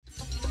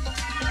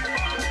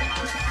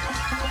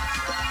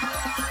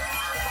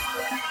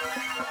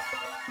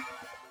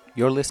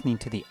You're listening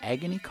to the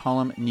Agony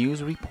Column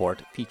News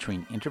Report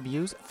featuring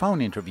interviews, phone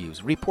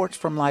interviews, reports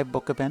from live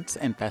book events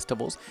and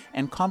festivals,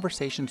 and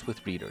conversations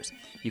with readers.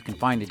 You can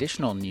find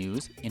additional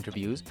news,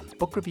 interviews,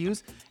 book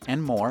reviews,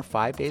 and more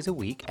 5 days a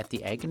week at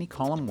the Agony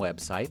Column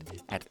website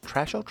at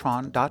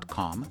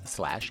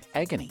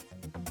trashotron.com/agony.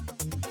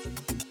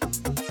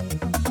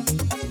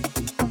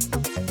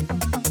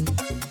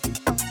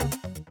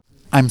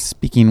 I'm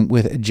speaking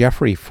with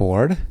Jeffrey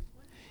Ford.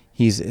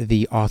 He's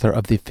the author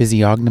of the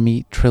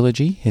Physiognomy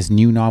trilogy. His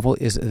new novel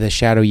is The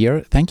Shadow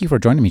Year. Thank you for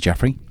joining me,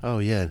 Jeffrey. Oh,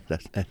 yeah,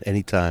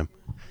 anytime.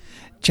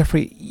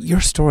 Jeffrey, your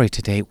story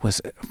today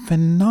was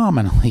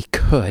phenomenally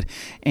good,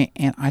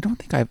 and I don't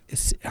think I've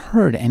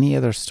heard any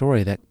other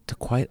story that to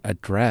quite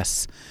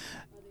address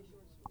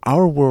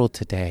our world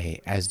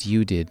today as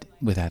you did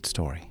with that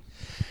story.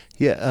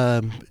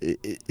 Yeah,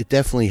 it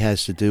definitely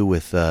has to do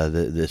with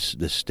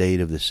the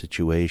state of the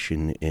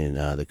situation in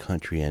the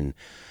country, and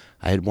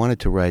I had wanted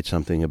to write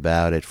something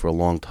about it for a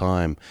long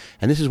time.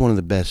 And this is one of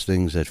the best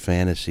things that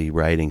fantasy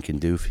writing can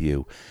do for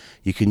you.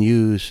 You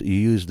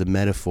use the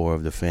metaphor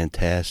of the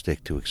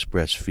fantastic to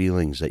express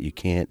feelings that you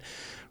can't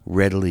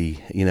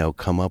readily,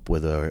 come up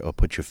with or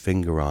put your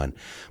finger on.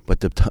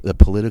 But the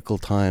political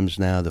times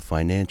now, the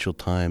financial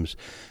times,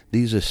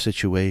 these are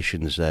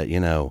situations that,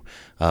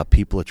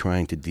 people are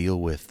trying to deal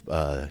with,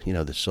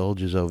 the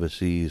soldiers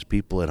overseas,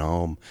 people at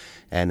home,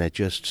 and it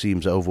just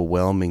seems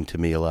overwhelming to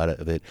me, a lot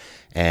of it,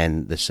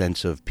 and the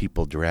sense of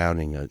people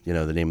drowning.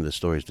 The name of the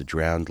story is The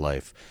Drowned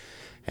Life.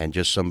 And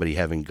just somebody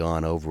having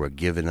gone over or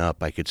given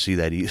up, I could see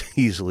that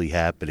easily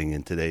happening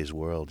in today's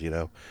world,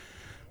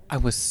 I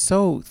was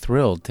so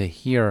thrilled to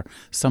hear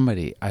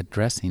somebody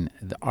addressing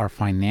our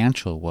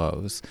financial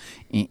woes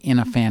with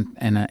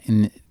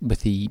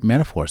the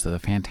metaphors of the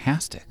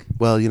fantastic.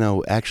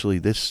 Well, actually,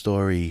 this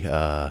story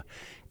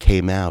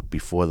came out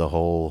before the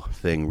whole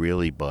thing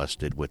really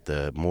busted with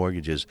the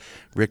mortgages.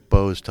 Rick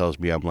Bowes tells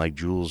me I'm like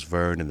Jules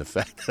Verne, and the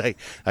fact that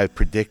I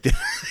predicted,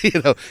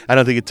 I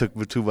don't think it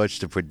took too much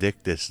to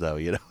predict this, though.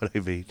 You know what I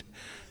mean?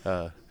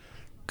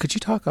 Could you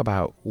talk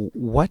about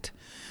what?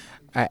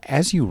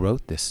 As you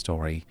wrote this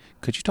story,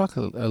 could you talk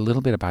a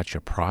little bit about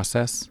your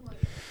process?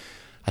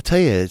 I tell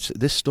you,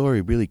 this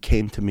story really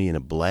came to me in a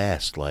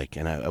blast,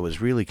 and I was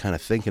really kind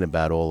of thinking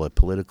about all the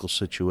political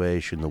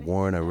situation, the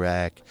war in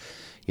Iraq,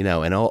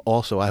 and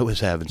also I was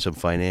having some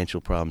financial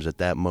problems at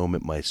that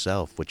moment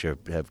myself, which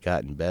have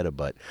gotten better.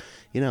 But,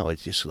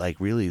 it's just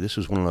really, this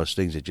was one of those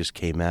things that just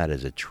came out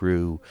as a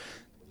true,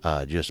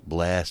 just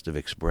blast of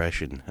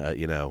expression. I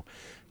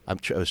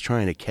was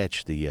trying to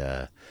catch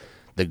the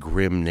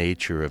grim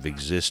nature of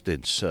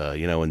existence,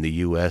 in the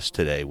U.S.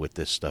 today with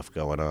this stuff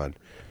going on.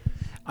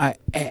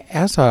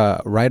 As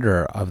a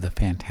writer of the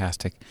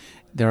fantastic,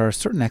 there are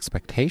certain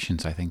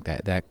expectations, I think,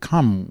 that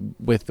come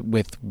with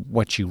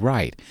what you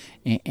write,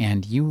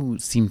 and you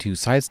seem to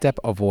sidestep,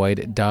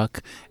 avoid,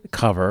 duck,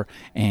 cover,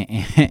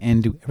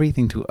 and do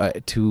everything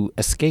to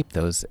escape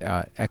those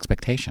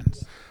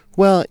expectations.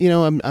 Well,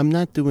 I'm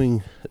not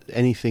doing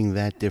anything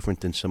that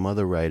different than some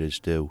other writers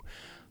do.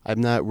 I'm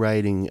not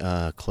writing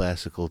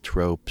classical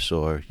tropes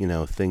or,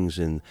 things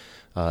in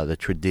the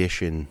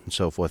tradition and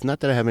so forth.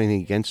 Not that I have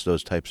anything against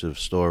those types of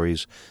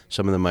stories.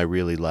 Some of them I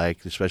really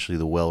like, especially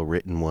the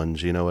well-written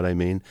ones, you know what I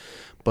mean?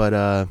 But,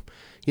 I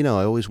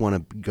always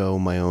want to go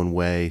my own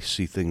way,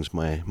 see things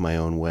my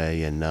own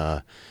way,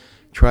 and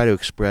try to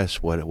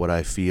express what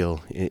I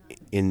feel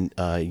in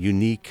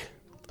unique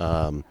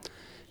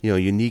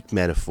unique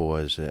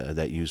metaphors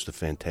that use the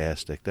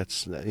fantastic.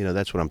 That's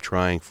what I'm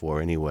trying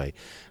for anyway.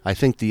 I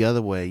think the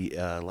other way,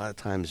 a lot of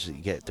times you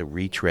get the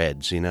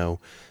retreads,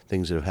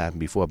 things that have happened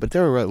before. But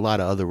there are a lot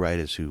of other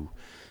writers who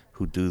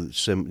do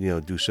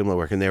similar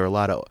work, and there are a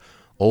lot of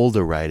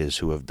older writers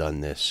who have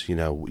done this,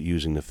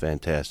 using the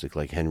fantastic,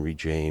 like Henry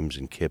James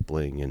and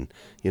Kipling, and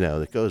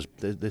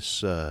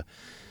this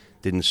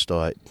didn't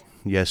start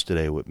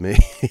yesterday with me.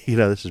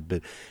 This has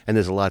been, and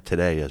there's a lot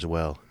today as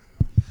well.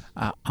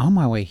 On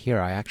my way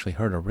here, I actually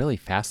heard a really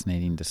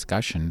fascinating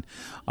discussion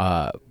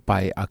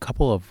by a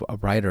couple of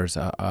writers,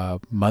 a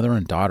mother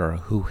and daughter,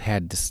 who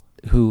had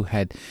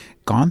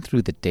gone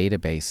through the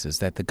databases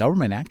that the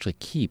government actually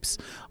keeps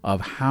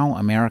of how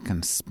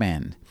Americans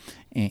spend.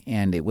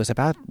 And it was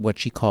about what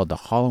she called the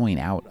hollowing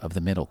out of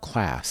the middle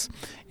class.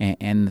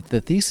 And the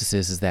thesis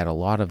is that a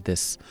lot of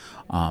this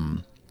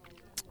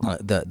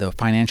the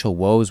financial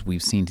woes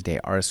we've seen today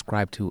are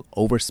ascribed to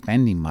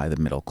overspending by the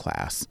middle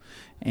class.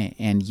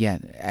 And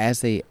yet, as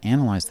they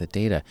analyzed the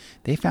data,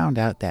 they found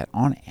out that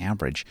on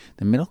average,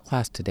 the middle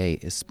class today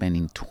is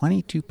spending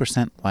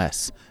 22%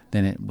 less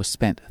than it was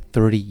spent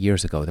 30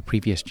 years ago, the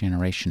previous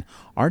generation.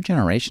 Our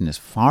generation is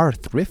far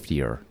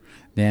thriftier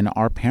than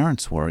our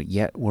parents were,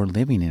 yet we're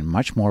living in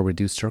much more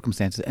reduced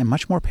circumstances and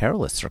much more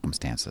perilous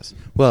circumstances.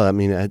 Well, I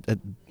mean,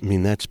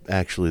 that's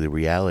actually the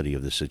reality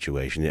of the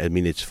situation. I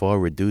mean, it's far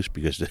reduced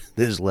because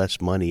there's less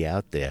money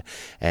out there,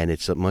 and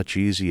it's much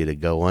easier to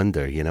go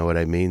under. You know what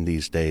I mean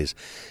these days,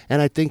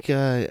 and I think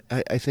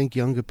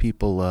younger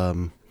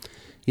people,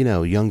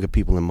 younger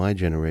people in my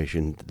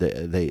generation,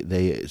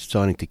 they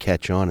starting to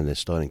catch on, and they're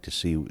starting to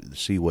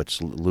see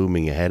what's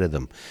looming ahead of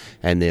them,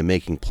 and they're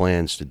making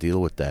plans to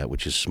deal with that,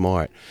 which is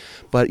smart.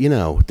 But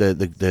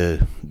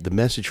the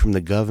message from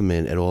the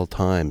government at all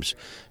times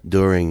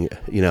during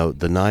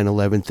the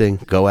 9/11 thing: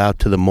 go out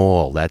to the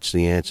mall. That's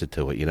the answer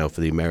to it.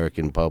 For the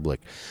American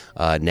public.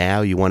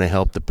 Now you want to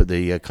help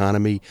the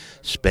economy?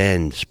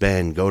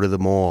 Spend, go to the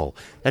mall.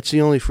 That's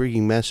the only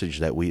freaking message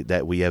that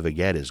we ever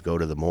get is go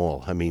to the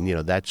mall. I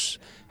mean, that's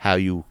how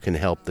you can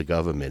help the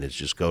government is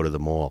just go to the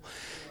mall.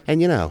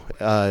 And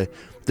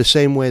the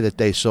same way that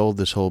they sold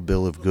this whole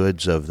bill of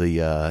goods of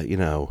the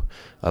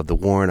of the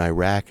war in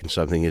Iraq and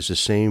something is the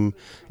same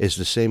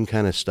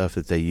kind of stuff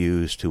that they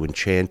use to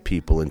enchant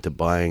people into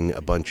buying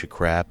a bunch of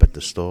crap at the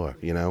store,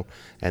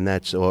 and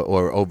that's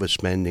or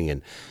overspending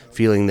and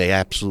feeling they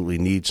absolutely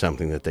need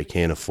something that they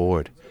can't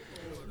afford.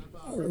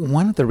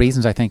 One of the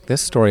reasons I think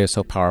this story is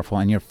so powerful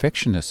and your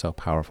fiction is so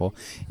powerful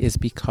is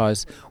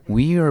because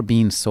we are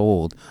being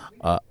sold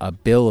a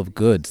bill of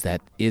goods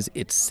that is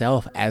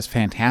itself as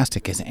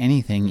fantastic as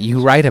anything you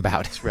write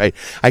about. That's right.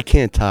 I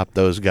can't top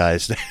those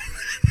guys.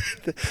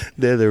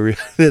 They're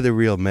the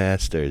real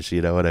masters.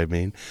 You know what I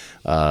mean?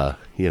 Well,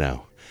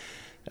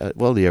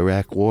 the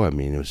Iraq War. I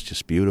mean, it was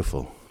just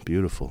beautiful,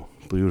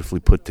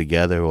 beautifully put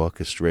together,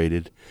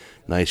 orchestrated,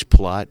 nice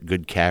plot,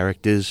 good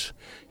characters.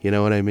 You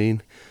know what I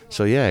mean?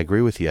 So yeah, I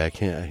agree with you. I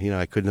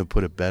couldn't have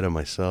put it better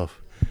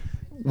myself.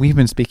 We've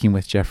been speaking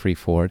with Jeffrey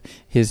Ford.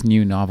 His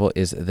new novel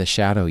is The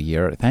Shadow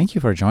Year. Thank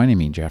you for joining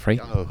me, Jeffrey.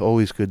 Oh,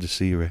 always good to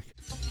see you, Rick.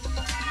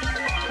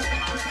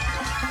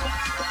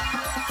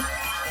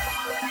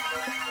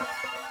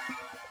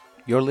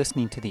 You're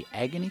listening to the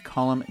Agony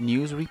Column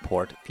News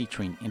Report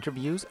featuring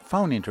interviews,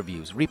 phone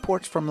interviews,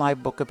 reports from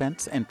live book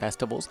events and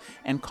festivals,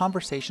 and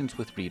conversations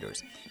with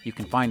readers. You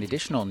can find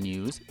additional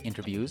news,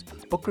 interviews,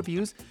 book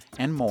reviews,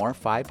 and more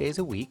 5 days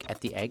a week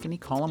at the Agony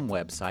Column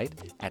website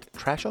at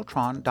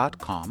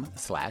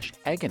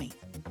trashotron.com/agony.